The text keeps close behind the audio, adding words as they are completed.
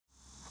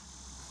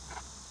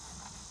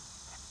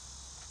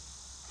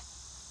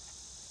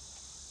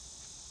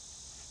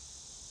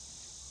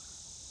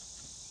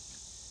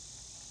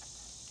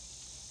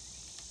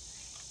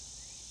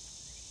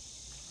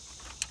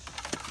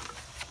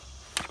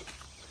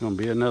Gonna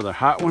be another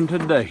hot one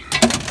today.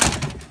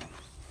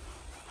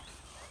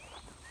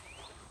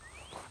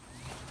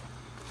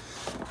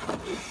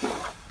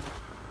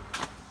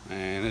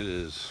 And it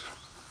is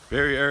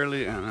very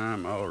early and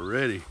I'm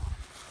already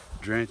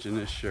drenching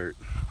this shirt.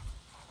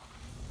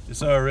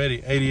 It's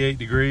already 88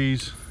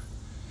 degrees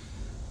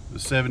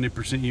with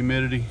 70%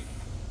 humidity.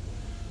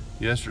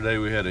 Yesterday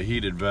we had a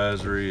heat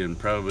advisory and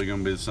probably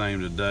gonna be the same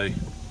today.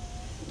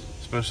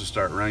 It's supposed to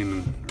start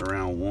raining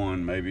around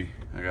 1 maybe.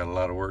 I got a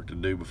lot of work to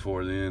do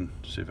before then.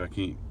 See if I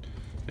can't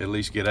at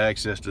least get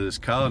access to this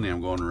colony I'm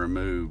going to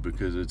remove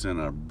because it's in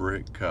a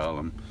brick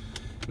column.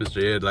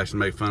 Mr. Ed likes to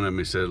make fun of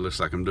me. He said it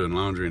looks like I'm doing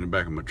laundry in the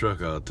back of my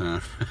truck all the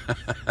time.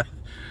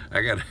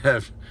 I gotta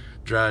have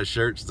dry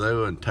shirts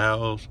though and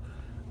towels.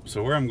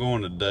 So where I'm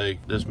going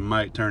today, this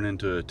might turn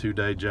into a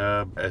 2-day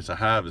job. It's a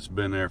hive that's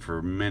been there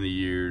for many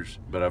years,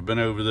 but I've been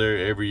over there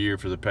every year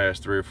for the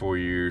past 3 or 4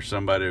 years.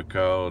 Somebody will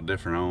call, a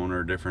different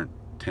owner, different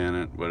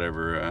tenant,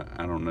 whatever.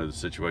 I don't know the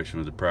situation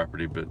with the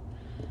property, but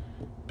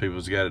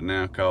people's got it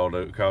now. Call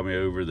me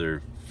over.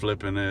 They're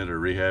flipping it or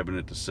rehabbing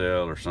it to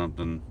sell or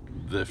something.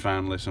 That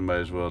finally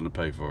somebody's willing to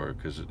pay for it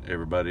because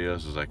everybody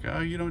else is like, oh,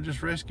 you don't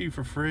just rescue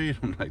for free.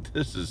 I'm like,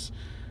 this is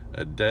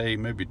a day,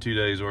 maybe 2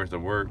 days worth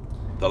of work.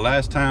 The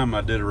last time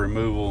I did a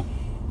removal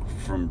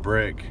from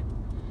brick,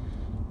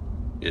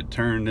 it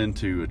turned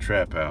into a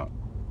trap out.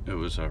 It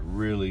was a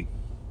really,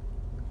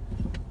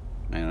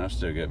 man, I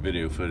still got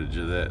video footage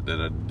of that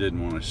I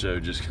didn't want to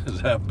show just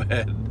because how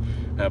bad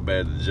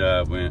the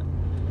job went.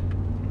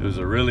 It was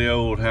a really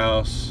old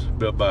house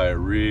built by a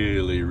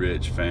really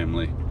rich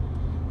family.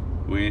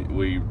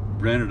 We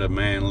rented a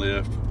man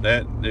lift.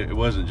 That it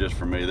wasn't just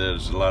for me.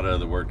 There's a lot of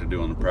other work to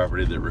do on the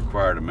property that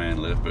required a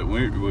man lift. But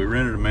we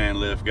rented a man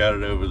lift, got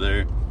it over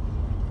there,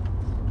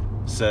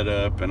 set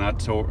up, and I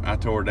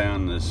tore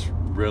down this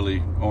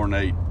really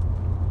ornate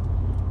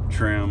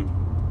trim.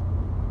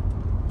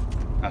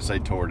 I say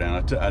tore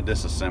down. I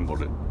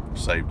disassembled it,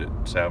 saved it,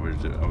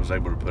 salvaged it. I was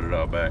able to put it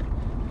all back.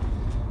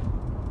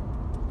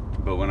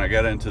 But when I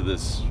got into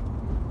this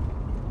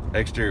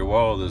exterior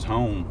wall of this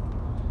home,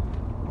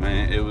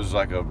 man, it was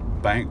like a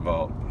bank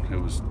vault. It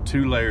was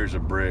 2 layers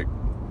of brick,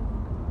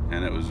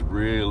 and it was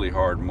really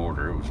hard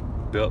mortar. It was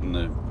built in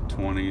the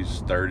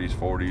 20s, 30s,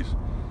 40s.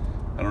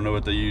 I don't know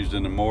what they used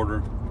in the mortar,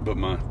 but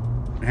my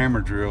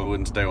hammer drill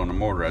wouldn't stay on the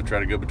mortar. I'd try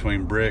to go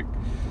between brick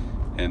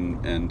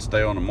and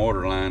stay on the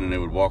mortar line, and it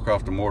would walk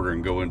off the mortar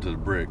and go into the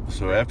brick.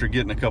 So after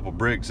getting a couple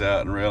bricks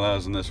out and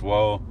realizing this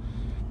wall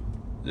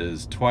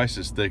is twice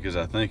as thick as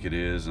I think it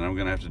is, and I'm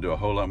gonna have to do a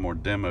whole lot more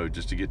demo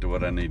just to get to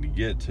what I need to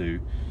get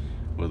to,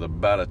 with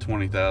about a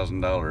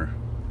 $20,000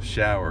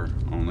 shower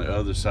on the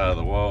other side of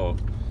the wall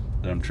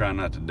that I'm trying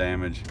not to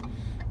damage.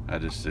 I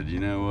just said, you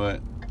know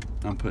what?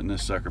 I'm putting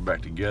this sucker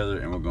back together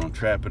and we're gonna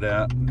trap it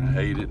out. I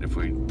hate it if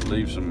we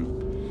leave some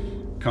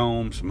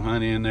comb, some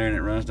honey in there and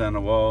it runs down the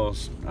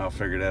walls. I'll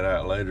figure that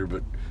out later,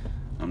 but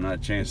I'm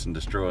not chancing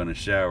destroying a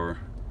shower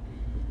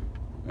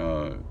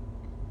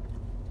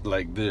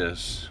like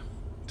this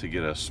to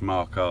get a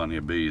small colony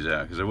of bees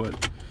out, because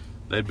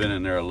they'd been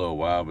in there a little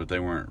while, but they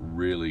weren't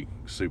really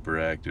super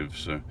active.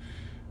 So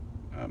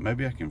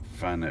maybe I can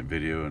find that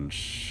video and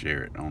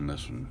share it on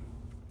this one.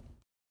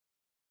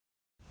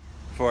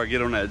 Before I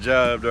get on that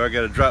job, I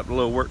got to drop the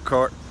little work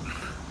cart.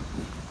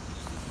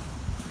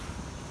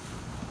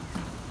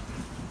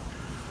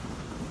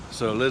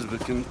 So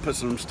Elizabeth can put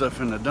some stuff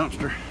in the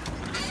dumpster.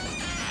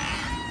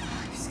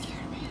 You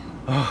scared me.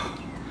 Oh,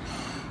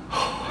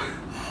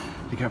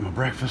 you got my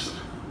breakfast?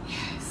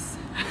 Yes.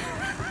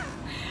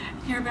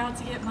 You're about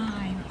to get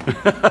mine.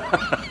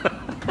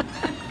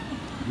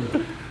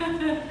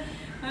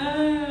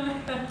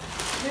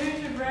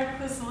 Here's your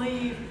breakfast,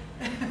 leave.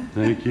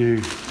 Thank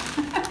you.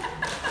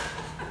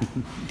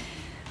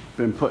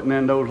 Been putting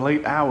in those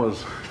late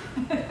hours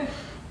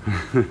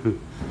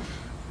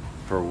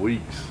for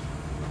weeks,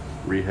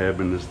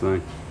 rehabbing this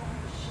thing.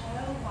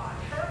 Show my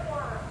trim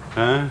work.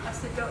 Huh? I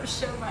said, don't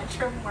show my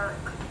trim work.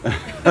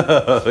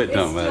 It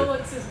don't matter. Still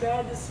looks as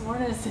bad this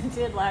morning as it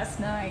did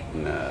last night.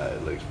 Nah,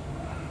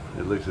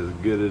 it looks as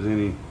good as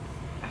any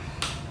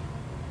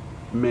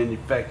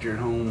manufactured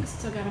home.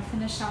 Still gotta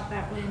finish out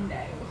that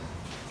window.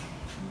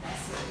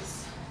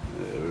 Messes.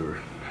 Yeah, we were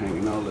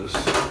hanging all this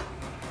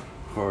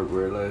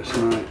hardware last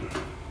night.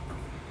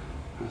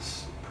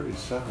 That's pretty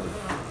solid.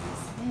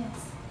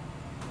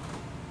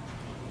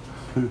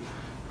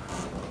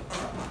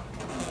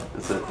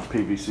 That's that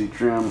PVC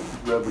trim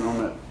rubbing on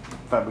that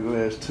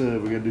fiberglass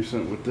tub. We gotta do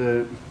something with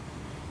that.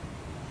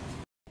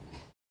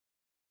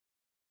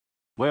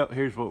 Well,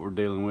 here's what we're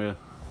dealing with.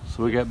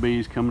 So we got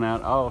bees coming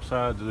out all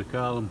sides of the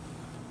column.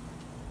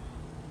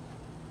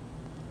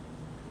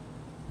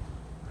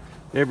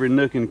 Every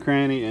nook and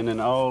cranny, and then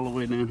all the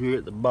way down here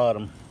at the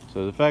bottom.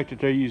 So the fact that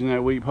they're using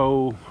that weep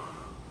hole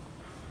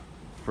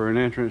for an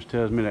entrance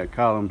tells me that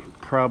column's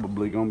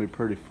probably gonna be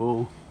pretty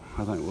full.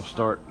 I think we'll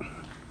start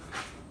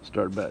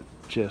about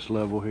chest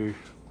level here.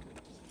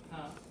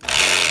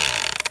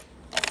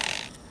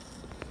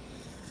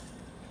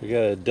 We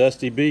got a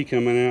dusty bee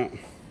coming out.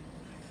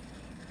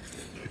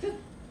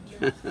 You're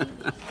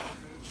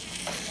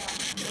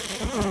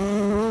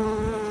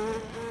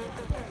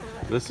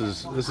This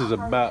is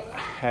about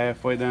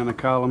halfway down the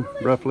column,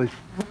 roughly,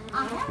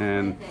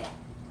 and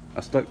I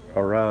stuck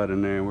a rod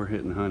in there, and we're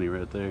hitting honey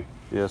right there.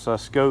 Yeah, so I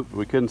scoped.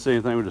 We couldn't see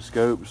anything with the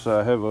scope,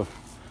 so I have a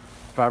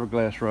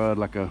fiberglass rod,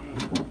 like a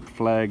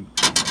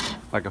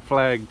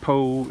flag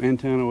pole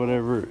antenna,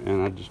 whatever,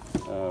 and I just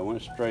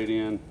went straight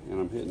in, and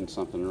I'm hitting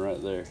something right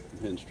there. I'm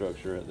hitting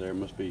structure right there. It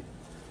must be.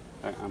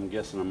 I'm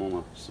guessing I'm on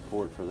a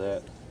support for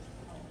that.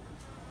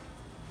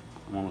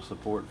 I'm on a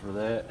support for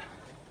that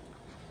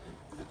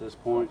at this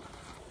point.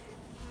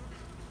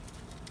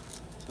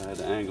 So I had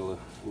to angle a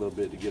little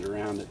bit to get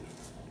around it.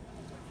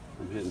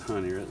 I'm hitting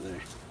honey right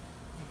there.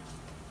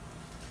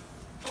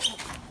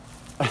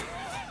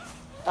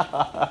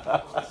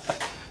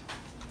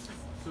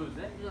 So is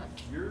that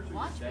yours or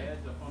your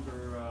dad's up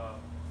under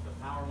the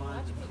power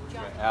lines?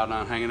 Al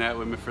on hanging out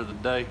with me for the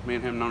day. Me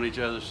and him known each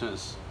other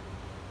since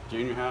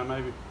junior high,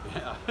 maybe.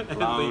 Yeah.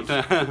 Long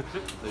time.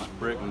 These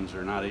brick ones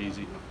are not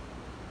easy.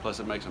 Plus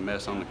it makes a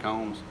mess on the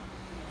combs.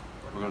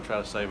 We're gonna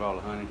try to save all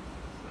the honey.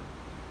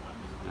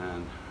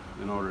 And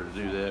in order to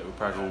do that, we're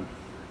probably gonna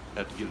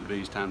have to give the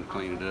bees time to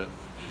clean it up.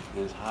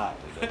 And it's hot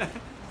today.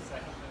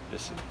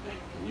 Listen,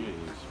 you ain't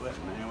even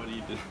sweating, man. What do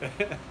you do?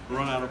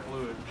 Run out of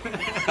fluid.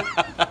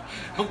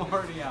 I'm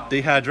already out.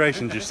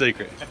 Dehydration's your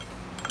secret.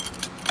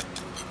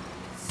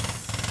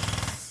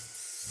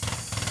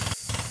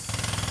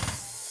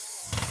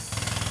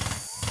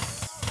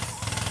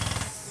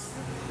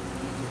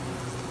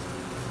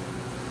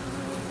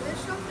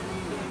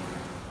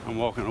 I'm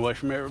walking away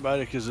from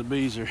everybody because the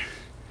bees are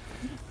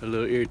a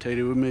little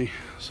irritated with me,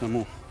 so I'm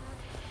gonna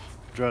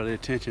draw the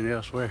attention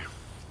elsewhere.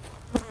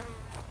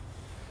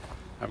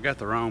 I've got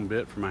the wrong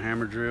bit for my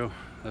hammer drill.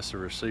 That's a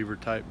receiver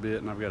type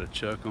bit, and I've got a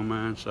chuck on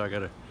mine, so I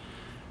gotta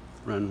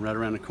run right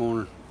around the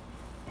corner.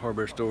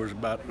 Hardware store is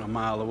about a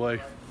mile away.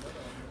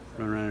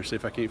 Run around there and see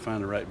if I can't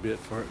find the right bit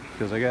for it,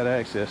 because I got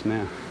access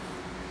now.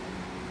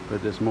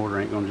 But this mortar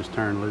ain't gonna just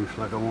turn loose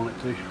like I want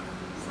it to.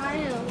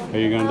 Are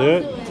you gonna do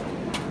it?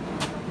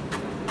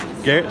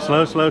 Garrett,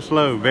 slow, slow,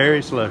 slow,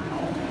 very slow.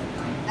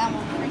 I'm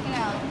freaking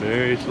out.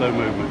 Very slow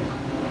movement.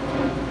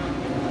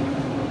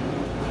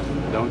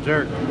 Don't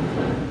jerk.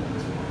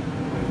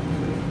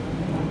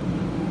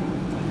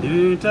 You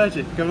didn't even touch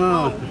it. Come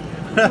on.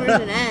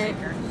 Where's it at?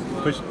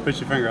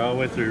 Push your finger all the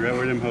way through, right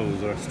where them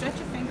holes are. Stretch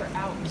your finger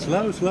out.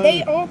 Slow, slow.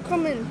 They all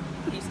coming.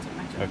 He's too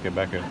much. Okay,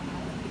 back up.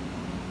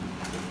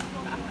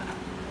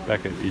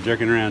 Back up. You're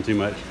jerking around too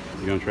much.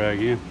 You gonna try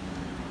again?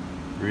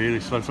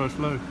 Really slow, slow,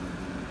 slow.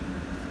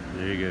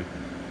 There you go.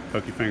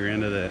 Poke your finger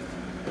into that.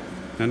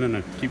 No, no,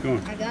 no. Keep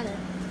going. I got it.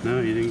 No,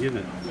 you didn't get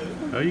it.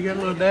 Oh, you got a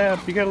little dab.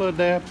 You got a little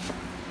dab.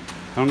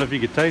 I don't know if you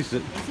could taste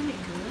it. Isn't it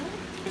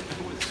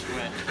good? With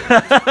sweat. Go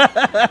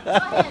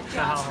ahead,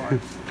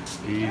 Josh.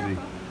 Easy.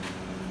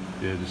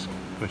 Yeah, just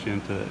push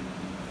into it.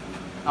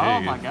 Oh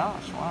my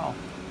gosh, wow.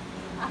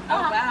 Oh,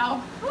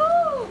 wow.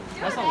 Woo!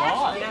 That's a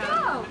lot.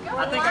 Go. Go I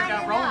think I got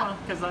line it Rona up.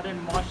 because I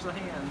didn't wash the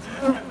hands.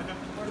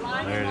 We're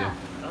lining There it up. is.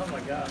 Oh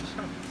my gosh.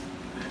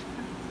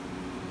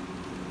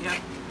 Yeah.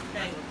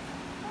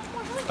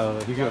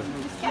 He goes.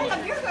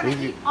 Caleb, you're gonna He's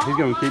eat all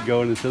gonna keep mine.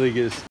 going until he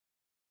gets.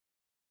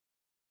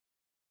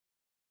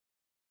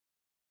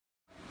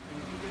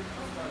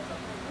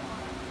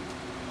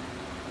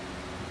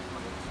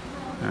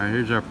 All right,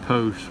 here's our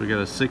post. We got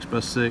a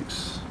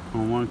 6x6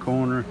 on one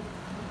corner,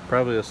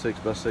 probably a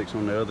 6x6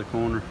 on the other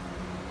corner,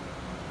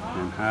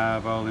 and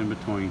hive all in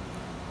between.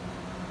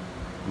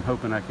 I'm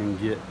hoping I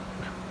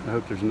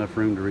hope there's enough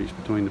room to reach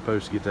between the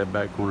posts to get that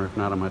back corner. If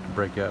not, I'm gonna have to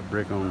break out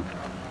brick on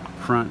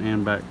front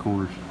and back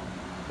corners.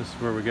 This is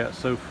where we got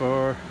so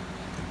far.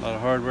 A lot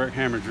of hard work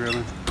hammer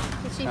drilling.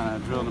 Kind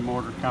of drilling the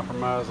mortar,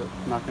 compromise it,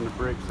 knocking the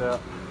bricks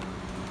out.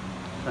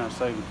 Trying to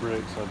save the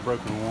bricks. I've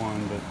broken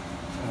one, but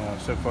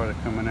so far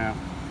they're coming out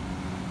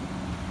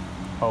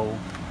whole.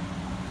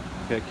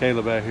 Got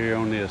Caleb out here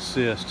on the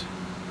assist.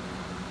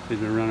 He's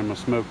been running my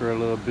smoker a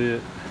little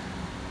bit,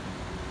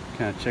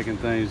 kind of checking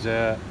things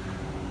out,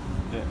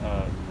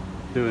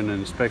 doing an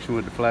inspection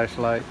with the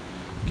flashlight.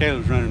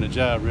 Caleb's running the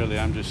job, really.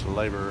 I'm just a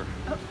laborer.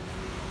 Oh.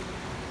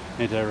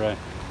 Ain't that right?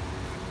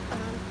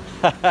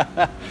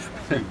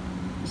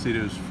 See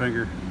those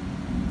finger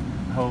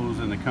holes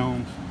in the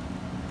combs?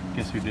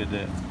 Guess who did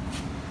that?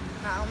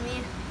 Not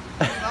me.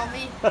 Not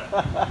me.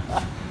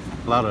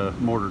 A lot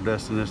of mortar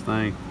dust in this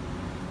thing.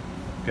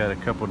 Got a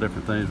couple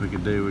different things we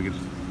could do. We could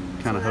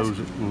kind of hose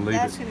it and leave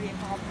That's it. gonna be a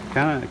problem.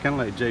 Kind of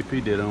like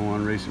JP did on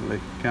one recently.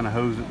 Kind of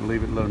hose it and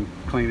leave it, let them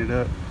clean it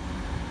up,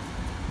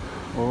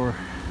 or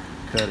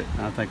cut it.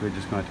 I think we're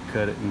just going to have to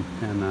cut it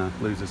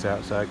and lose this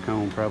outside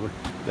comb probably.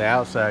 The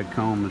outside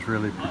comb is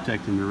really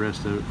protecting the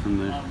rest of it from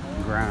the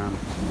grime.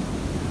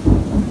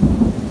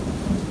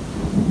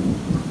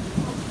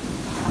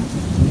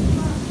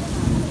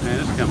 Man,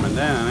 it's coming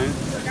down, ain't it?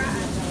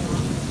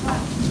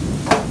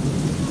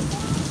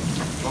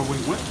 Well, we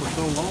went for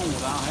so long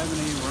without having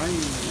any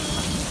rain.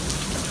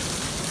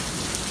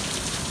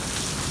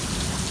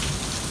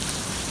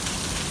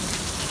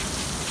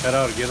 That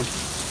ought to get them.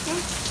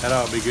 That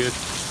ought to be good.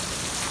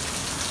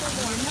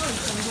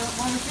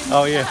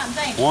 Oh yeah,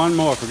 one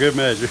more for good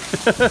measure.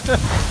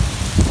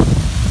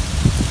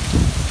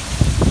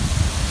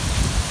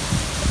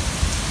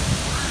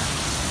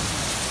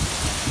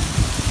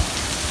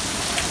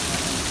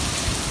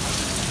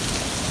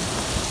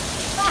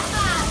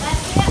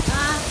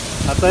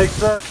 I think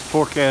so.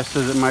 Forecast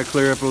says it might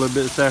clear up a little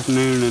bit this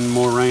afternoon and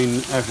more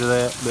rain after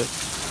that, but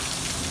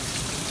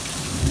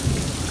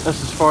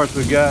that's as far as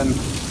we've gotten.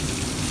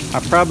 I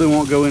probably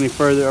won't go any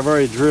further. I've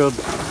already drilled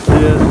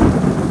this.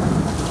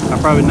 I'll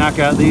probably knock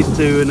out these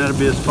two and that'll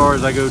be as far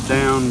as I go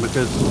down,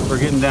 because we're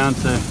getting down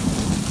to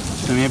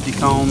some empty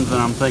combs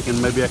and I'm thinking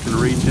maybe I can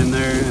reach in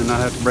there and not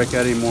have to break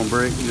out any more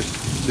brick.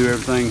 Just do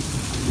everything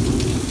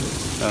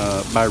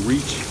by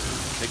reach.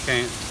 It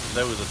can't.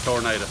 That was a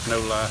tornado,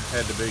 no lie.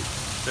 Had to be.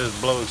 It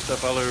was blowing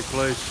stuff all over the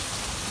place.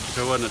 If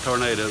it wasn't a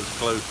tornado, it was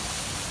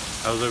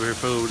close. I was over here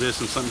fooling with this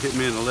and something hit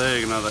me in the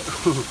leg and I was like,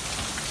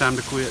 time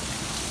to quit.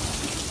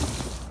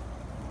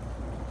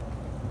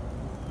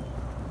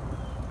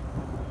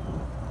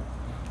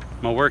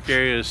 My work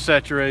area is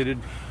saturated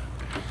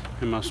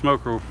and my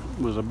smoker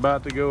was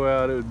about to go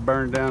out. It would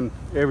burn down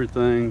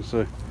everything,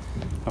 so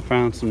I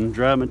found some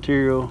dry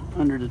material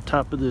under the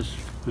top of this.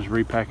 Just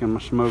repacking my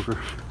smoker.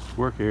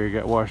 Work area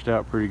got washed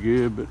out pretty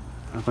good, but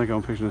I think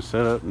I'm fixing to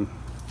set up and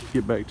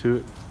get back to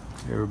it.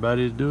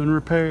 Everybody's doing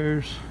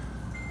repairs.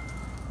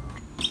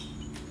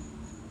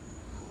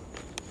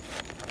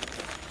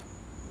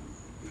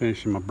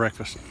 Finishing my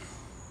breakfast.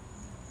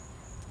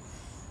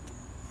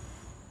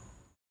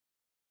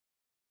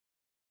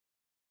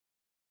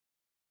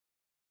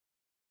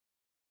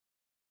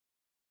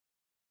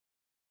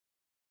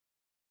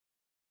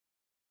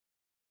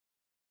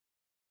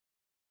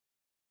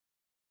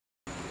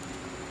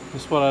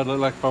 This is what I'd look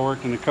like if I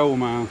worked in the coal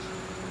mines.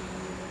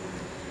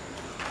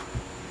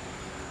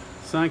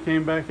 Sun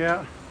came back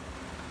out.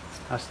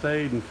 I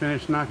stayed and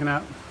finished knocking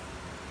out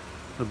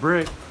the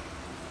brick.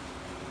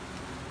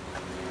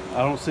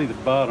 I don't see the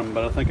bottom,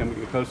 but I think I'm gonna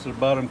get close to the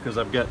bottom because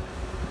I've got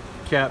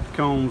capped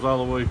combs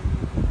all the way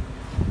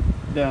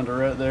down to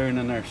right there, and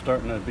then they're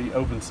starting to be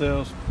open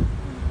cells.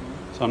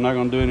 So I'm not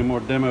gonna do any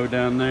more demo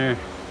down there.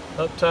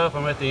 Up top,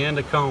 I'm at the end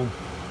of comb.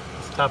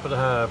 It's the top of the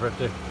hive right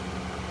there.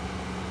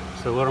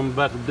 So what I'm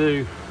about to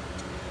do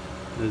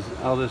is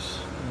all this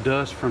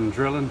dust from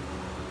drilling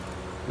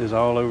is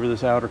all over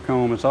this outer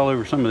comb. It's all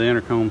over some of the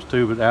inner combs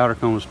too, but the outer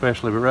comb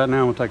especially. But right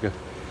now I'm gonna take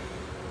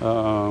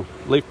a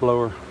leaf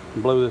blower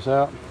and blow this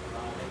out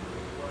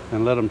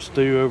and let them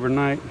stew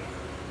overnight.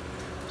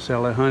 See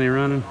all that honey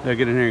running? They'll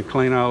get in here and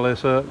clean all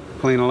this up,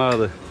 clean a lot of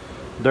the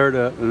dirt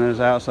up, and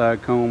this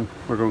outside comb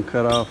we're gonna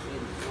cut off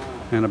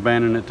and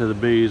abandon it to the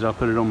bees. I'll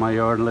put it on my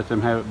yard and let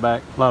them have it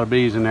back. A lot of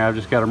bees in there. I've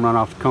just got them run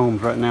off the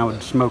combs right now with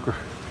the smoker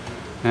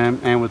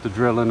and with the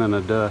drilling and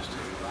the dust.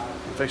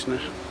 I'm fixing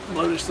to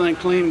blow this thing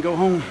clean and go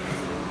home.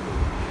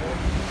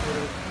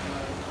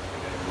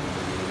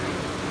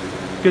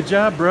 Good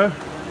job, bro.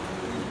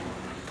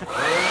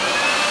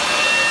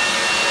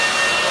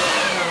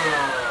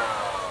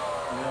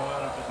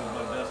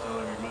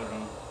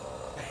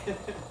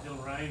 It'll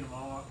rain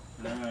tomorrow.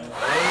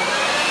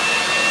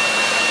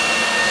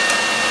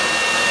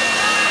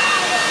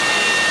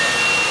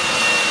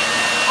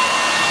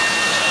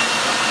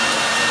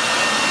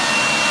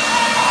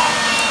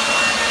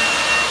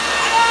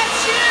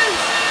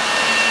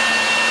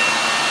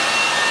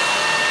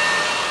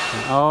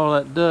 All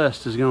that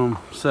dust is going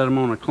to set them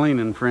on a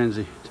cleaning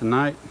frenzy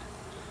tonight.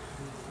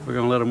 We're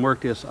going to let them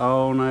work this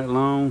all night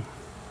long.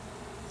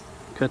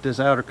 Cut this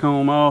outer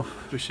comb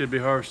off. We should be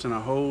harvesting a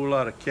whole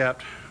lot of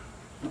capped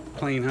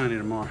clean honey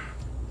tomorrow.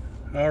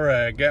 All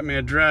right, got me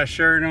a dry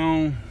shirt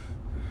on.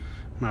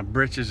 My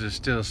britches is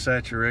still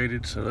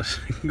saturated, so let's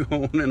go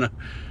on in a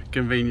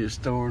convenience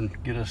store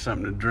and get us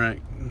something to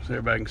drink so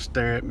everybody can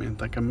stare at me and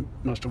think I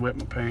must have wet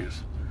my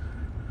pants.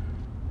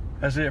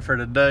 That's it for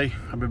today.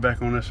 I'll be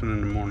back on this one in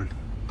the morning.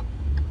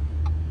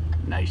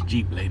 Nice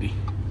Jeep lady.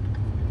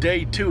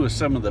 Day 2 of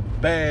some of the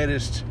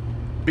baddest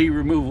bee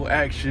removal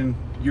action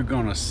you're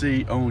gonna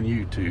see on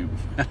YouTube.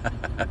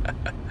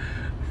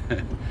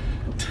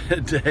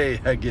 Today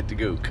I get to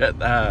go cut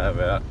the hive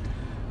out.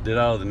 Did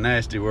all the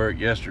nasty work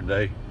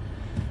yesterday.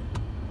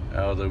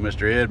 Although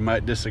Mr. Ed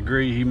might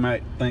disagree, he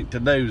might think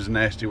today was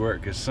nasty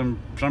work because some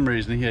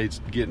reason he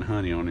hates getting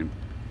honey on him.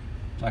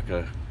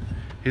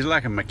 He's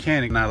like a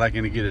mechanic not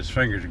liking to get his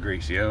fingers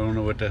greasy. I don't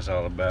know what that's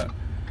all about.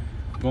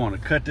 Going to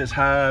cut this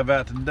hive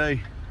out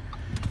today.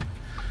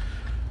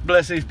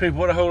 Bless these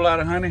people with a whole lot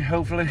of honey,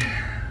 hopefully.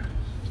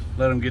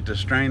 Let them get to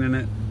straining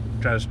it.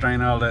 Try to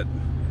strain all that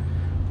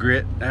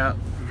grit out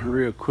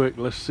real quick.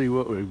 Let's see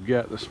what we've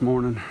got this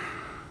morning.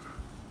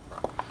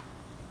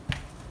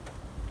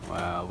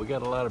 Wow, we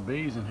got a lot of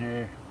bees in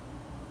here.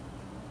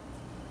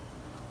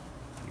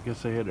 I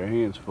guess they had their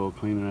hands full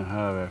cleaning that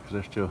hive out because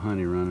there's still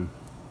honey running.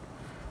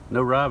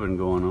 No robbing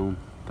going on,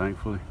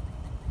 thankfully.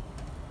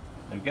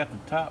 They've got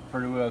the top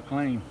pretty well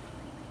clean.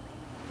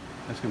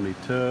 That's gonna be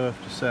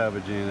tough to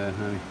salvage any of that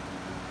honey.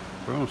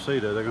 We're gonna see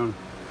though. They're gonna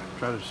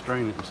try to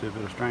strain it and see if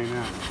it'll strain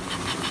out.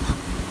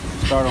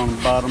 start on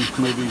the bottom,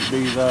 move these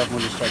bees off, and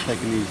we'll just start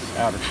taking these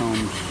outer combs.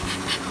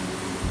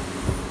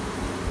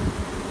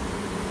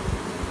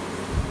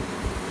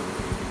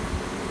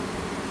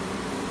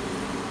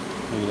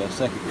 Look at that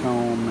second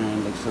comb, man,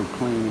 it looks so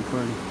clean and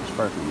pretty. This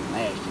first one's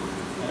nasty.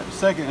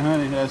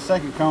 That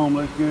second comb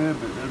looks good,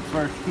 but that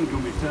first one's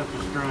gonna be tough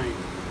to strain.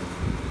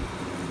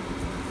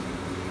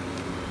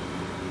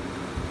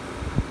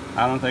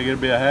 I don't think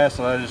it'll be a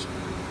hassle. I just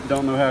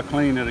don't know how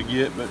clean it'll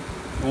get, but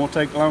it won't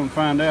take long to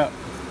find out.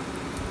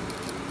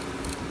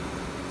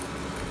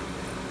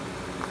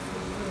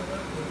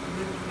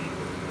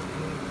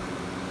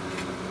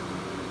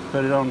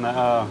 Put it on the,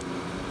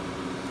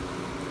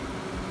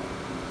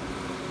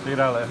 get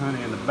all that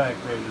honey in the back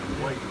there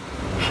just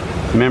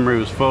waiting. Memory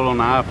was full on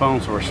the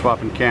iPhone, so we're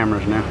swapping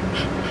cameras now.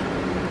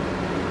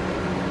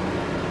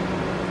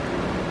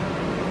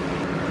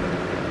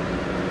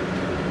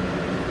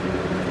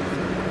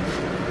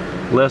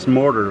 Less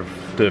mortar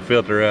to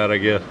filter out, I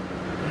guess.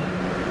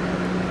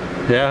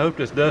 Yeah, I hope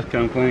this does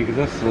come clean, because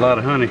that's a lot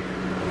of honey.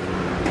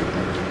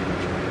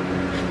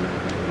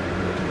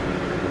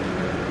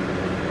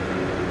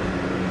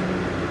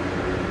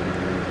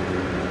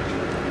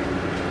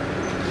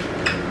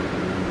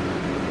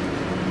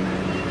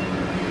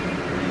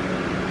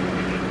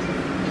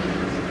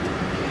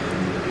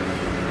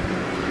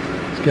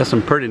 It's got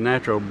some pretty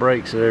natural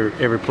breaks at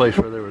every place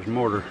where there was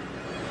mortar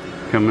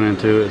coming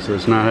into it, so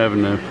it's not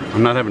having to,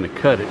 I'm not having to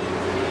cut it.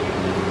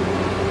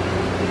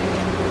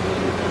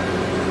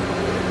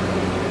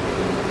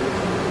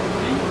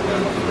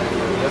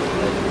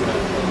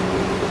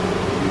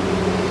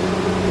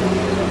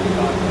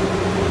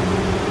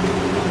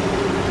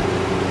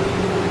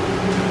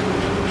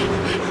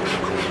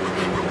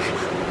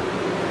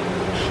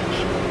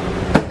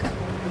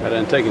 I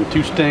done taken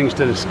 2 stings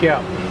to the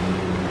scalp.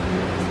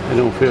 It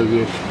don't feel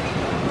good.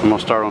 I'm gonna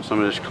start on some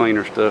of this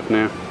cleaner stuff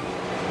now.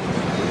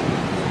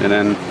 And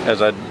then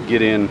as I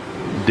get in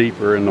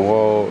deeper in the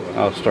wall,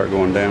 I'll start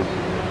going down.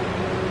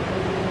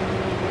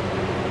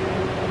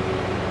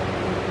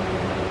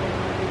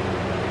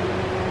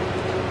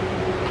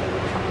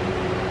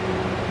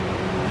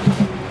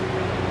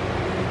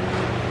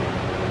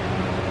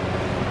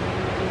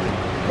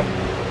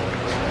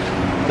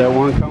 That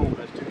one comb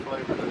has 2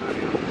 flavors of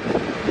honey on it.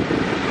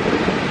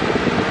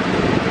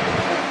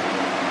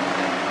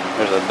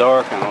 There's a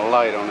dark and a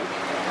light on it.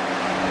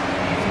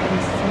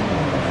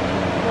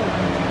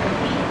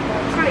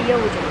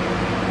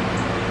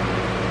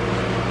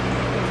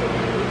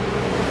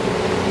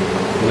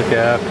 Look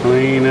how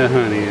clean the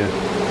honey is.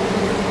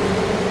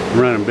 I'm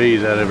running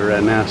bees out of it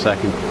right now so I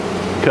can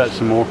cut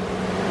some more.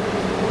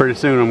 Pretty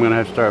soon I'm going to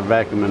have to start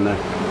vacuuming that.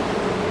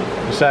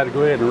 Decided to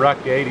go ahead and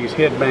rock the 80s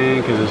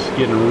headband because it's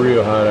getting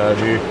real hot out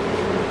here.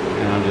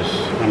 And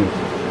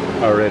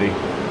I'm already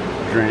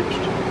drenched.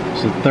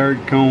 It's the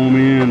 3rd comb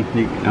in.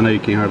 I know you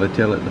can't hardly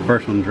tell it. The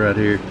first one's right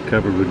here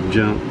covered with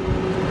junk.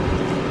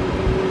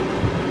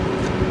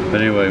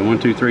 But anyway, 1,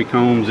 2, 3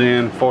 combs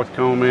in, 4th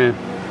comb in.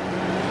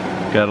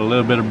 Got a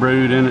little bit of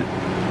brood in it,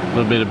 a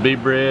little bit of bee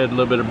bread, a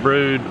little bit of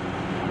brood.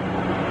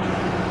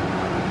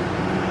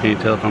 Can't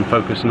tell if I'm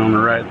focusing on the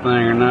right thing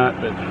or not,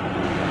 but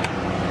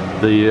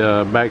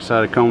the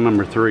backside of comb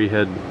number 3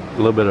 had a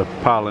little bit of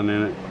pollen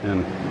in it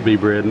and bee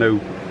bread, no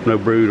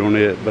brood on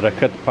it, but I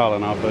cut the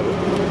pollen off of it.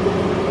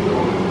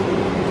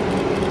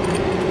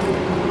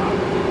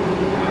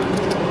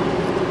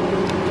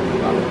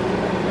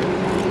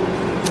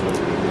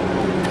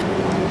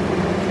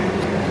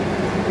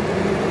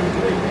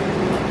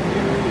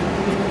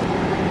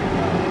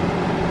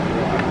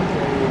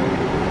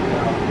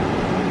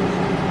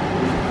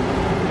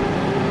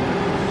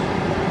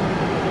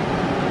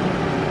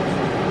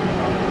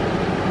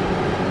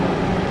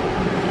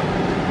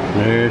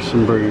 There's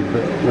some brood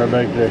right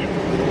back there.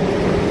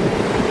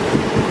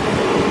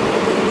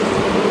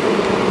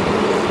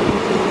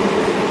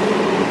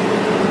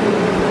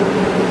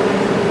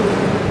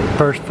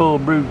 First full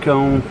brood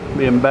comb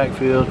being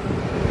backfilled.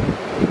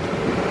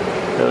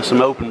 There was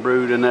some open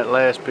brood in that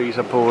last piece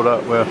I pulled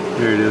up. Well,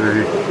 here it is right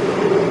here.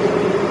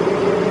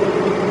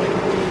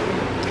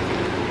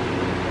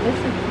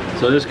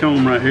 So this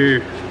comb right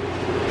here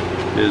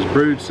is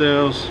brood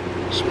cells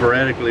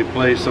sporadically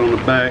placed on the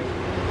back.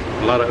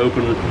 A lot of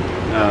open,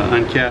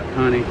 uncapped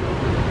honey.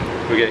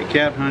 We got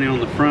capped honey on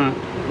the front,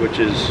 which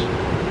is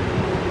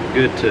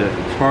good to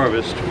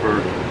harvest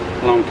for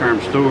long-term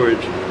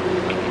storage.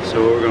 So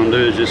what we're going to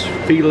do is just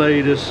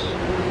fillet this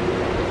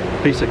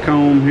piece of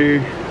comb here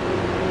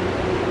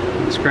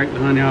and scrape the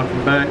honey off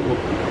the back. We'll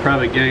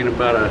probably gain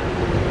about a,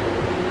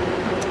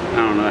 I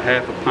don't know,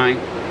 1/2 pint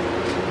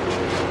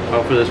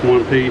off of this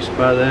one piece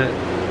by that.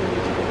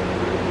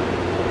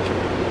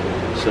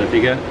 So if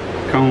you got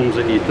combs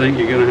that you think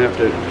you're going to have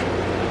to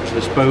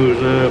dispose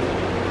of,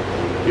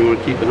 you want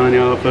to keep the honey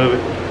off of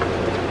it,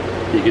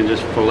 you can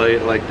just fillet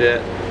it like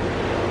that,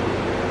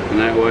 and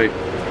that way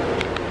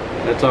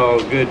that's all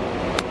good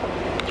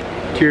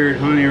cured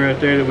honey right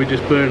there that we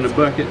just put in the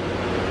bucket.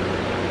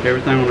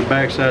 Everything on the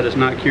back side that's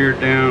not cured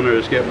down or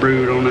it's got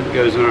brood on it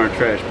goes in our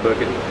trash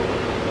bucket,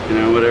 You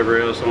know, whatever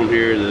else on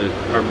here,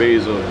 our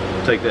bees will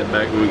take that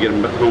back when we get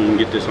them back home and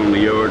get this on the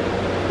yard.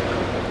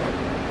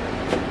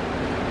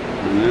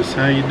 And that's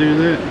how you do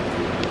that.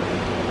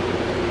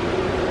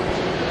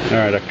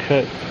 Alright, I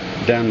cut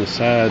down the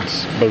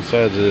sides, both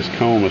sides of this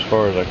comb as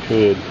far as I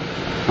could.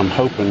 I'm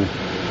hoping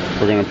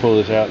we're going to pull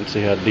this out and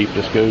see how deep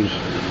this goes.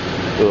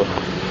 Ugh.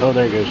 Oh,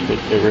 there it goes.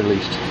 It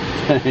released.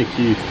 Thank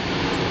you.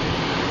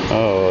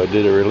 Oh,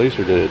 did it release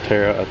or did it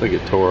tear out? I think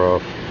it tore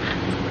off.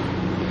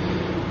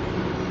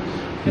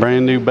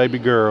 Brand new baby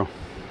girl.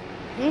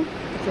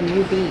 It's a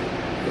new bee.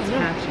 It's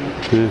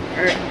hatching.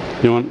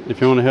 Yeah. If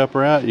you want to help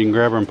her out, you can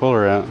grab her and pull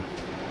her out.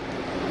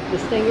 The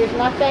stinger's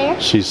not there?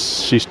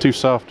 She's too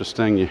soft to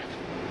sting you.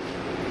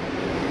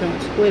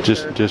 Don't squish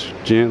her. Just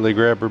gently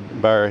grab her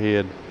by her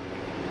head.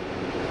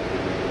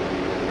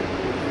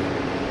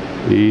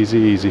 Easy,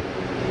 easy.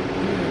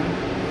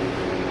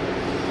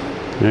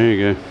 There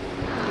you go.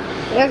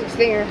 That's a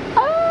stinger.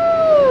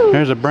 Oh!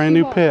 There's a brand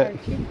new pet.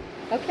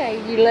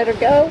 Okay, you let her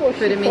go. Will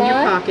Put him in your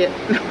pocket. I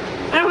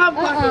don't have a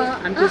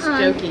pocket. I'm just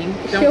joking.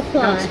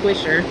 Don't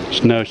squish her.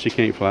 No, she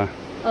can't fly.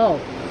 Oh.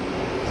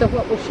 So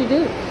what will she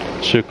do?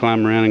 She'll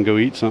climb around and go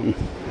eat something.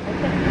 Okay.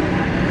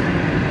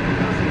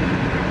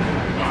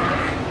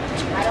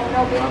 I don't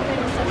know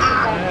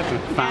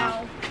anything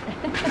Fine.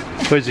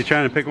 Was he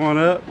trying to pick one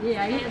up?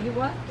 Yeah, he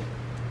what?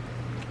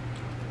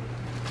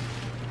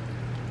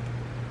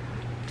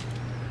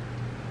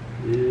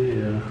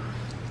 Yeah.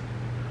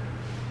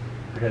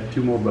 I got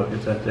 2 more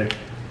buckets out there.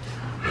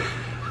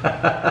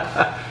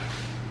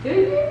 Do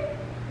you?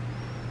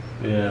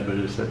 Yeah, but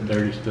it's that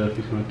dirty stuff.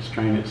 He's going to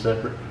strain it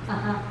separate.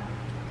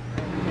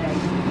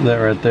 That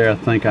right there, I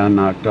think I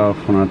knocked off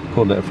when I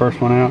pulled that first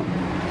one out.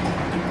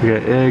 We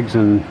got eggs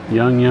and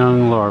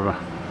young larvae.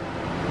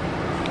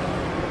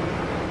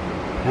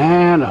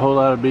 And a whole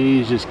lot of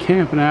bees just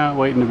camping out,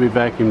 waiting to be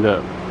vacuumed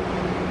up.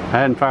 I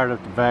hadn't fired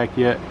up the vac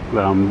yet,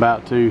 but I'm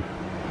about to.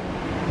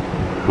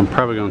 I'm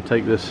probably going to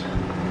take this.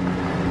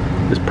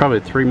 It's probably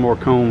 3 more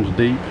combs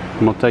deep.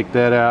 I'm going to take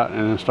that out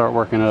and then start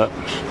working up.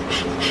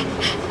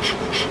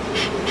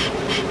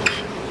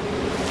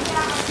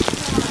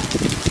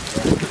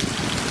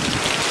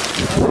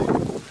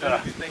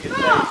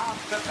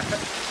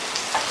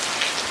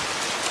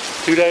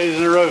 Two days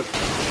in a row.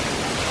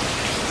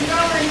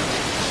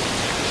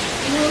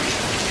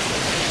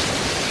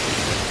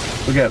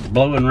 We got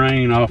blowing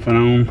rain off and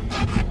on.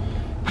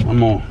 I'm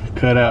gonna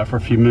cut out for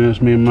a few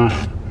minutes. Me and my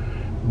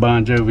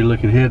Bon Jovi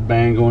looking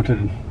headband going to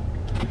the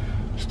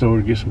store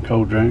to get some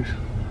cold drinks.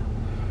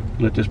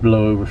 Let this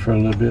blow over for a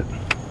little bit.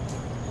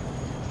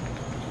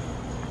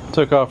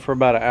 Took off for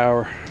about an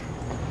hour.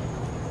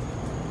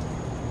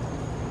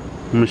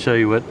 I'm gonna show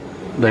you what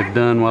they've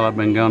done while I've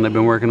been gone. They've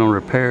been working on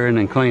repairing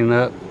and cleaning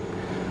up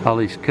all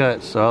these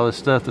cuts. So all this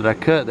stuff that I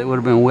cut that would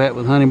have been wet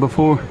with honey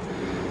before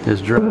is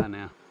dry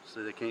now.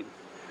 So they can't,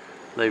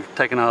 they've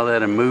taken all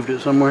that and moved it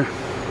somewhere.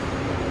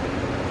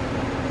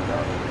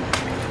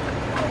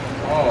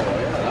 Oh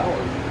yeah, that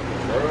was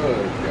a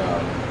good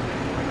job.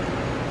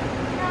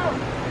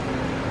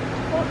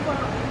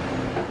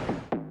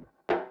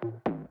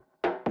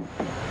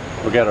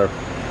 We got a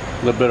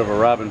little bit of a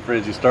robin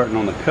frenzy starting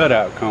on the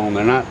cutout cone.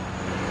 They're not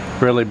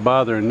really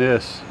bothering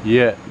this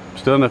yet.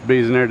 Still enough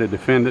bees in there to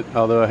defend it,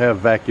 although I have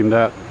vacuumed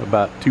out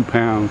about 2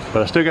 pounds.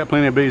 But I still got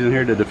plenty of bees in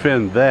here to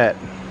defend that.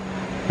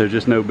 There's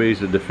just no bees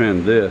to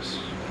defend this.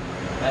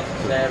 That's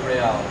a sad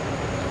reality.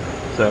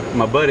 So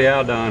my buddy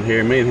Aldon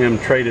here, me and him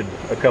traded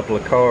a couple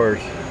of cars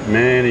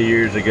many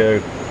years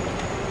ago.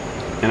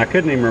 And I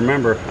couldn't even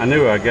remember. I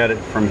knew I got it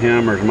from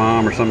him or his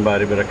mom or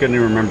somebody, but I couldn't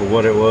even remember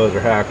what it was or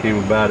how I came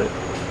about it.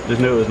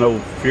 Just knew it was an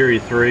old Fury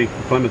 3,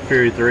 Plymouth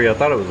Fury 3. I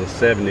thought it was a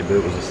 70, but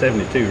it was a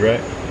 72, right?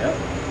 Yep.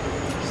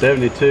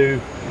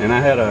 72, and I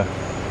had a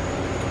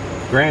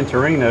Gran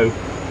Torino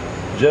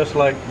just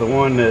like the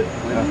one that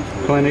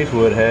Clint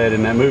Eastwood had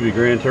in that movie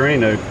Gran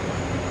Torino.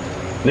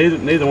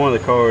 Neither one of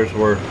the cars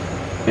were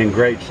in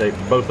great shape.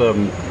 Both of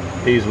them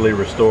easily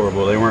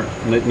restorable. They weren't.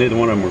 Neither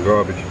one of them were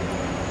garbage.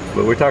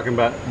 But we're talking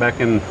about back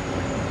in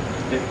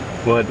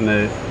what, in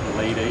the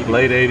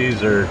late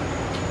 80s or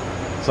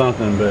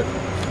something. But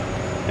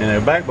you know,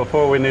 back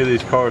before we knew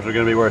these cars were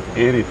going to be worth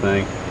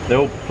anything, the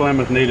old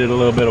Plymouth needed a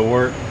little bit of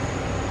work.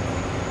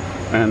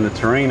 And the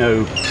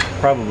Torino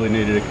probably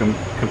needed a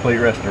complete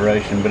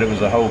restoration, but it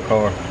was a whole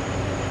car.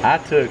 I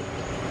took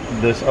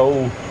this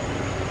old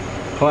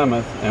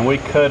Plymouth and we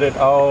cut it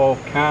all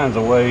kinds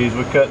of ways.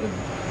 We cut the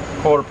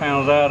quarter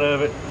panels out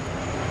of it,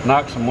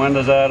 knocked some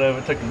windows out of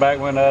it, took the back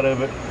window out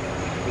of it,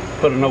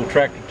 put an old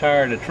tractor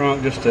tire in the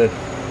trunk just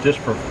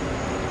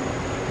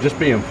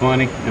being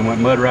funny, and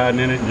went mud riding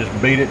in it and just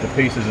beat it to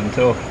pieces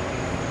until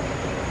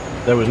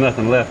there was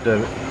nothing left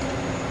of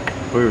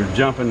it. We were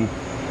jumping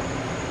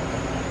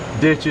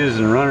ditches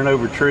and running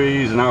over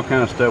trees and all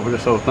kind of stuff with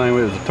this whole thing.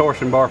 It was a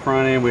torsion bar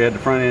front end. We had the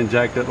front end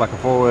jacked up like a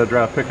 4-wheel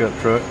drive pickup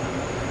truck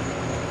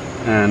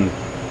and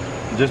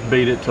just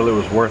beat it till it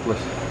was worthless.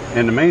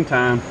 In the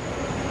meantime,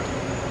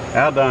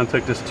 Aldon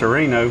took this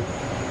Torino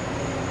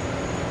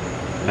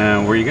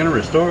And were you going to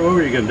restore it? What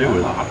were you going to do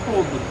with it? I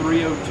pulled the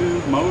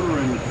 302 motor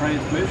and the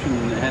transmission,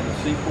 and it had the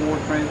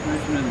C4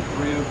 transmission and the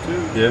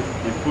 302. Yeah.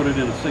 And put it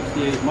in a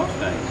 68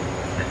 Mustang.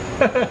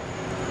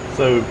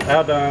 So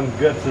Aldon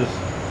guts his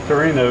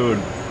Torino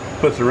and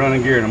puts the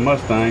running gear in a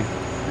Mustang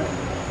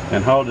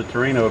and hauled the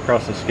Torino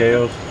across the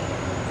scales.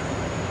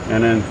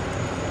 And then,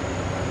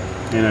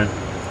 you know,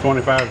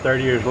 25,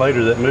 30 years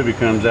later, that movie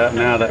comes out.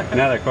 Now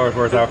that car's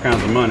worth all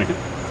kinds of money.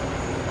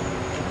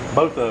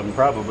 Both of them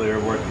probably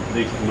are worth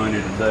decent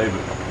money today,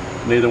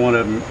 but neither one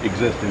of them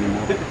exists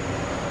anymore.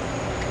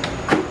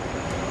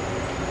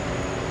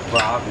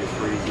 For obvious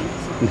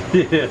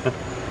reasons. Yeah.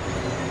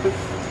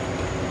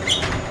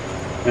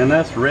 And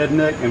that's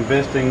Redneck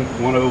Investing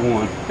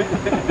 101.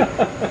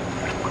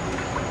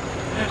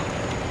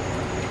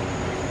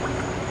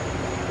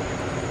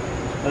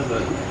 That's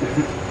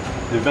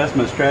an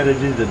investment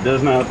strategy that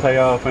does not pay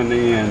off in the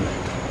end.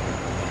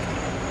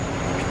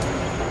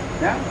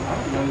 Yeah, I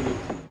don't know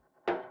that.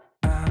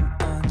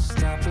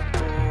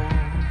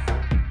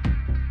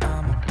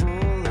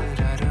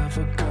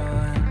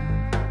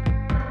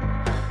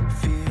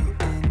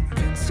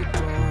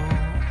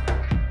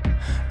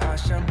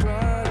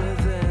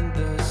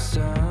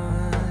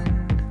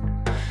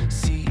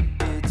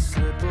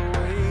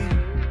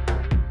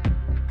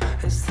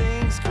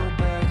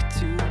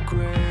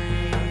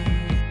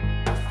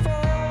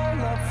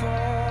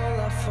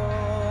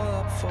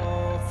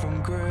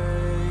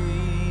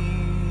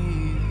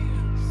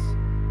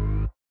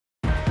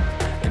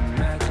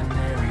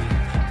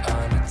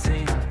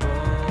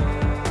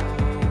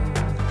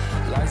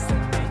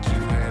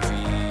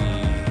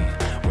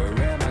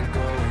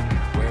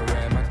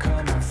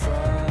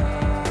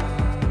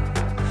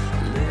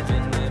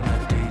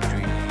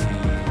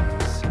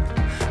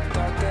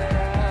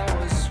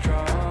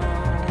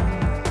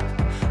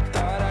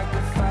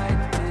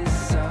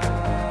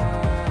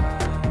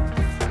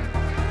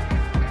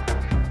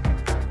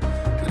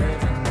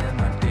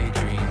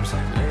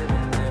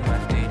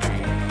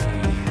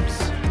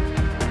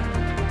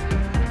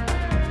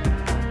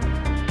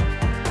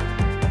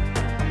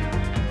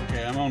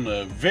 On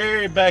the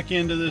very back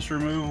end of this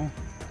removal.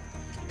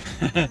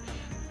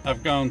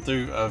 I've gone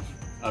through,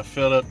 I've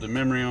filled up the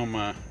memory on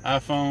my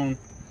iPhone.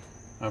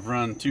 I've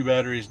run 2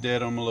 batteries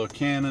dead on my little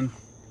Canon,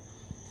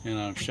 and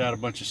I've shot a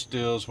bunch of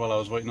stills while I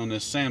was waiting on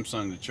this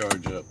Samsung to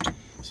charge up.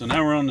 So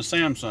now we're on the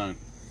Samsung,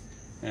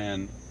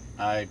 and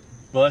I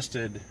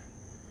busted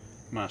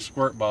my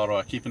squirt bottle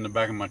I keep in the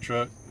back of my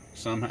truck.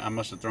 Somehow I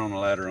must have thrown a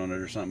ladder on it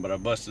or something, but I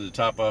busted the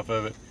top off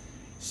of it,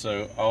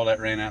 so all that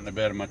ran out in the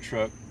bed of my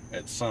truck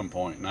at some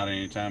point, not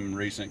anytime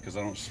recent because I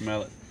don't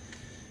smell it.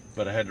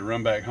 But I had to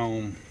run back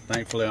home.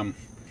 Thankfully I'm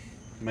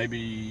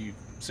maybe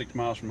 6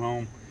 miles from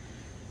home.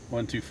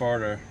 Wasn't too far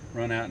to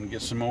run out and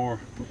get some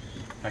more.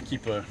 I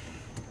keep a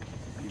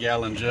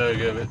gallon jug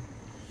of it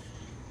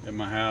at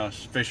my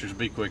house. Fisher's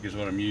Be Quick is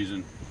what I'm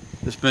using.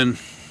 It's been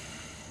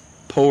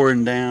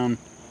pouring down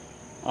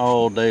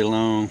all day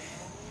long.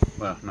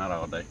 Well, not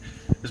all day.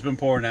 It's been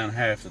pouring down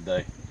half the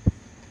day.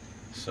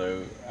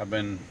 So I've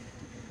been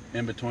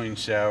in between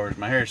showers.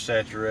 My hair's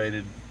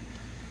saturated.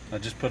 I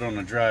just put on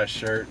a dry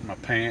shirt. My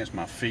pants,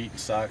 my feet,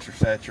 socks are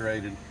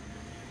saturated.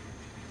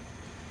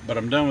 But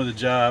I'm done with the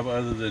job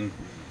other than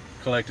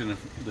collecting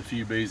the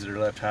few bees that are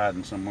left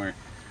hiding somewhere.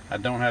 I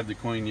don't have the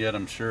queen yet,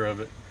 I'm sure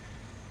of it.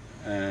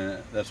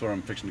 That's what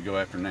I'm fixing to go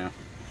after now.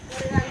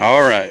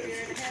 All right,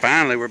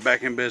 finally we're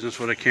back in business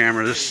with a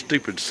camera. This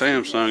stupid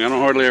Samsung, I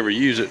don't hardly ever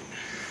use it.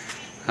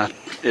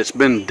 It's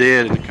been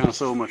dead in the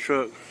console of my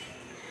truck.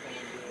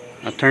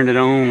 I turned it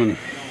on, and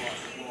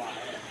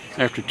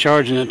after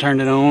charging it, I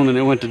turned it on, and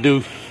it went to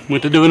doing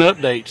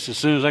updates as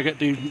soon as I got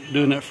to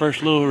doing that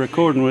first little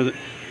recording with it.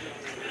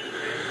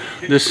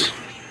 This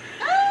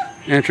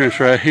entrance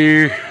right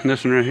here and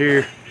this one right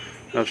here,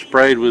 I've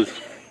sprayed with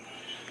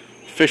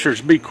Fisher's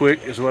Be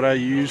Quick is what I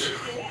use,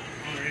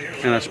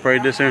 and I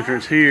sprayed this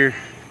entrance here,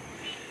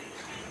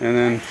 and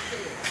then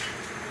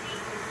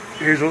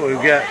here's what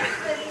we've got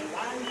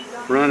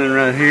running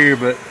right here.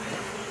 But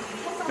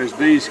there's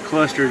bees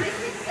clustered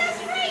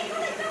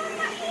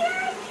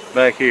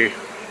back here.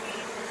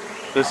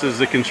 This is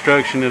the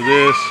construction of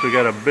this. We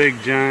got a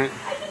big giant.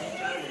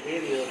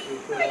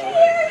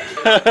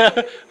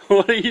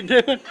 What are you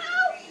doing?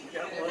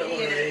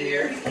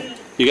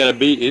 You got a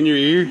bee in your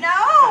ear? No,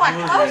 I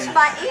closed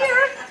my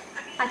ear.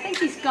 I think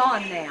he's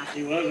gone now.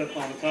 He was up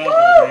on the top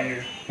of the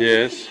ear.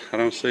 Yes, I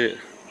don't see it.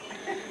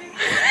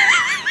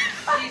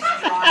 She's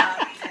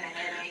dry and a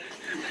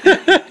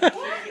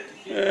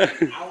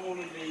headache. I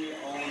want to be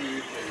on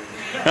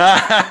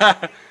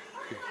YouTube.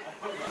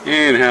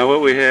 Anyhow,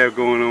 what we have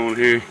going on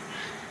here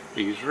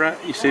is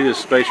you see this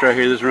space right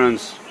here. This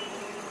runs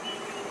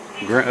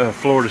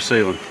floor to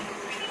ceiling.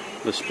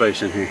 This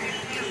space in here.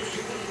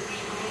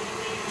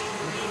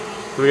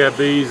 We got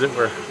bees that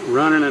were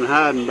running and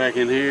hiding back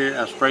in here.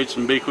 I sprayed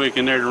some Be Quick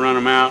in there to run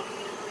them out,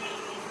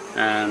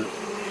 and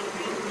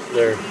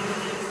they're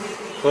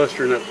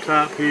clustering up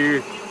top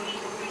here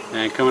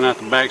and coming out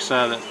the back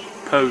side of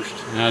that post.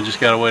 And I just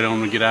gotta wait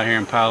on them to get out here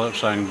and pile up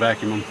so I can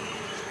vacuum them.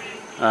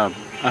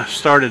 I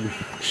started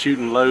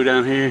shooting low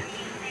down here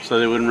so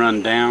they wouldn't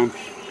run down,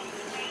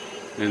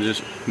 and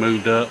just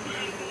moved up.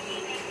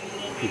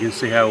 You can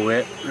see how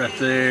wet right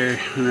there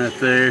and right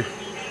there.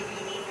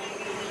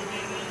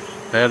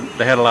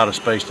 They had a lot of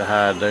space to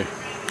hide there.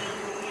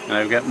 And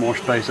they've got more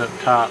space up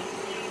top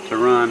to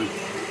run.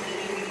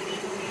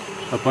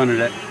 Up under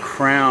that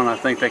crown, I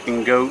think they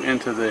can go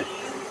into the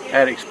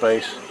attic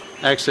space.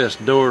 Access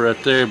door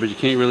right there, but you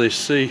can't really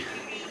see.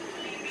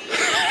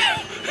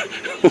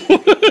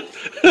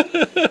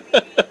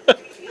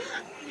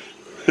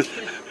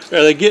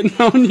 Are they getting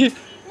on you?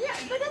 Yeah,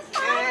 but it's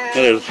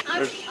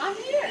fine. I'm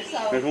here,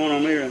 so. There's one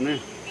on me right now.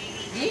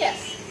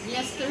 Yes,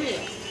 yes there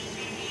is.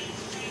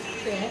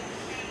 Okay.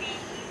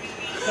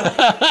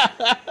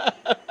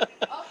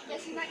 Oh,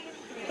 guess you're not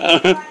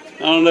getting I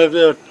don't know if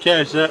they'll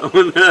catch that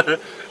one.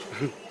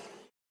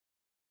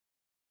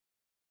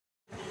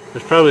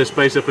 There's probably a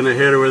space up in the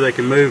header where they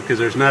can move because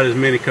there's not as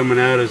many coming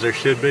out as there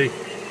should be.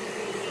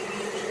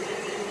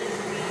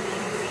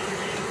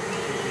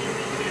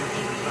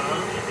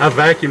 I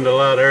vacuumed a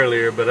lot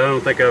earlier, but I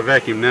don't think I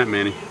vacuumed that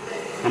many.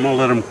 I'm gonna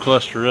let them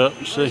cluster up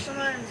and see.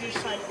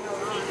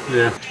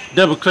 Yeah.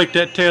 Double click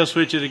that tail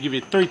switch, it'll give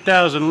you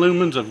 3,000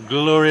 lumens of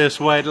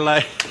glorious white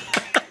light.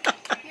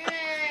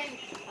 Yay!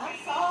 I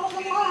saw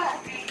the light.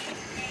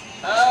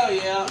 Oh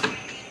yeah,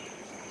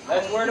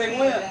 that's where they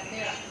went.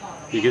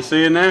 You can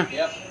see it now?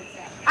 Yep.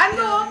 I can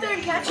go up there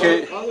and catch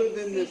Okay. it. Other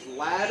than this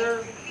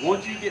ladder,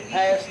 once you get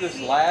past this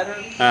ladder,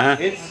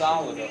 it's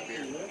solid up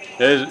here.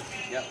 Is it?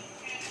 Yep.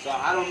 So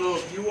I don't know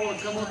if you want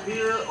to come up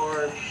here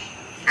or...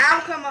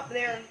 I'll come up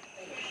there.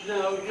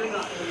 No, you're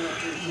not coming up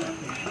here.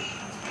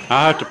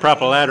 I'll have to prop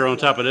a ladder on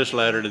top of this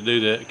ladder to do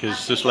that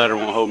because this ladder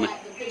won't hold me.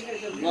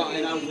 Well,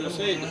 and I was going to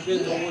say, it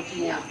depends on what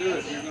you want to do.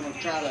 If you're going to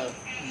try to...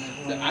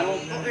 I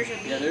don't...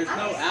 Yeah, there's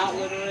no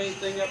outlet or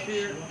anything up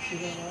here.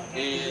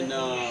 And,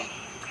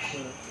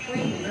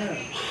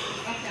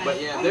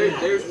 but yeah,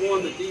 there's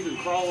one that's even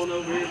crawling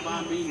over here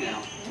by me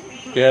now.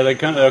 Yeah,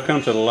 they'll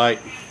come to the light.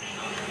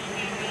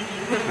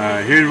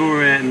 Alright, here's where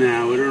we're at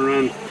now. We're going to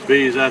run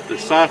bees out the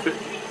soffit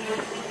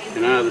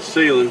and out of the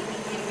ceiling.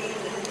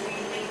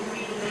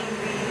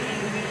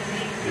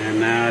 And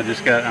now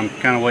I'm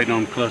kind of waiting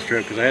on them to cluster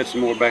up because I had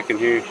some more back in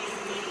here.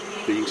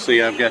 So you can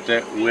see I've got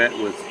that wet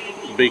with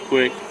Be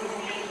Quick.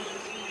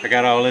 I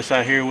got all this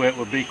out here wet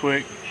with Be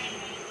Quick.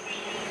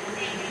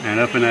 And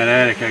up in that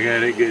attic I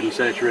got it getting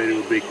saturated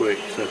with Be Quick.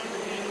 So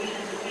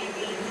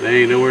there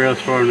ain't nowhere else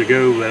for them to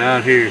go but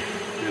out here.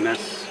 And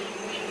that's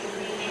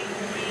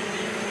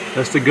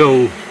the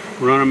goal.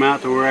 Run them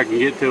out to where I can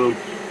get to them.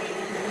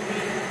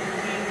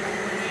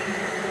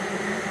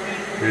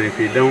 And if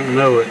you don't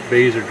know it,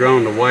 bees are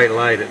drawn to white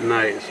light at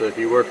night. So if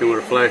you're working with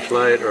a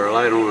flashlight or a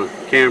light on a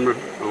camera,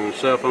 on a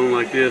cell phone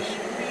like this,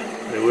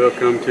 they will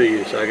come to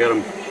you. So I got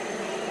them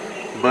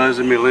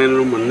buzzing me, landing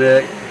on my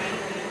neck,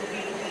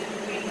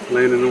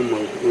 landing on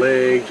my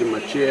legs and my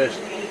chest.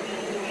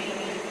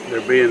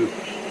 They're being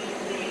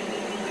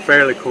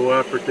fairly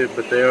cooperative,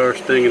 but they are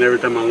stinging every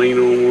time I lean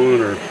on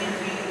one or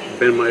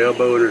bend my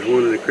elbow and there's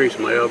one in the crease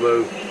of my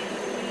elbow.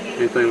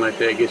 Anything like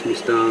that gets me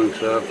stung.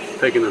 So I've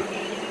taken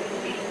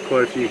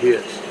quite a few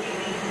hits.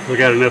 We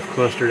got enough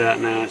clustered out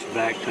now. It's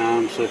back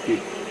time. So if you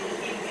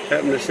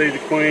happen to see the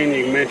queen,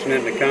 you can mention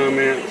it in the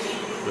comments.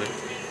 But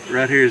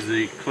right here is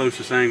the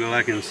closest angle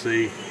I can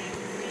see.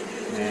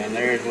 And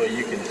there's what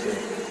you can see.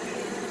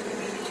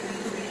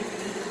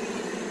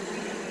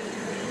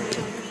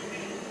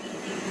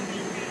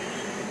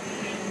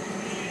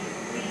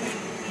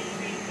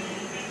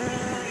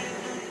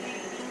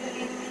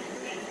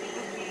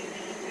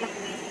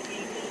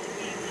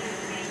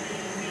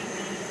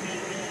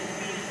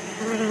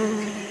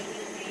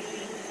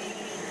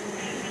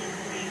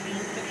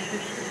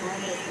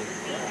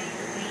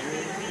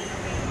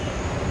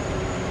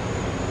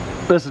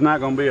 This is not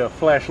going to be a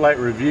flashlight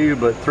review,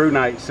 but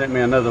ThruNite sent me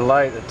another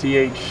light, a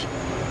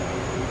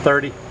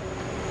TH30.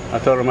 I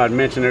told them I'd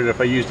mention it if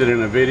I used it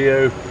in a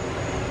video.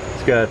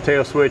 It's got a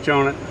tail switch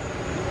on it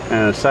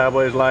and a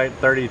sideways light,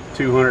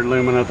 3200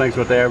 lumen, I think is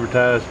what they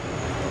advertise.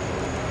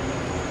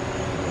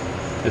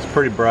 It's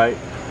pretty bright.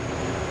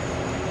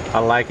 I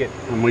like it.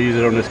 I'm going to use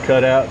it on this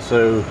cutout,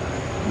 so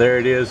there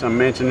it is. I'm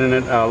mentioning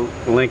it. I'll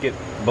link it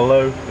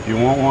below if you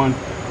want one.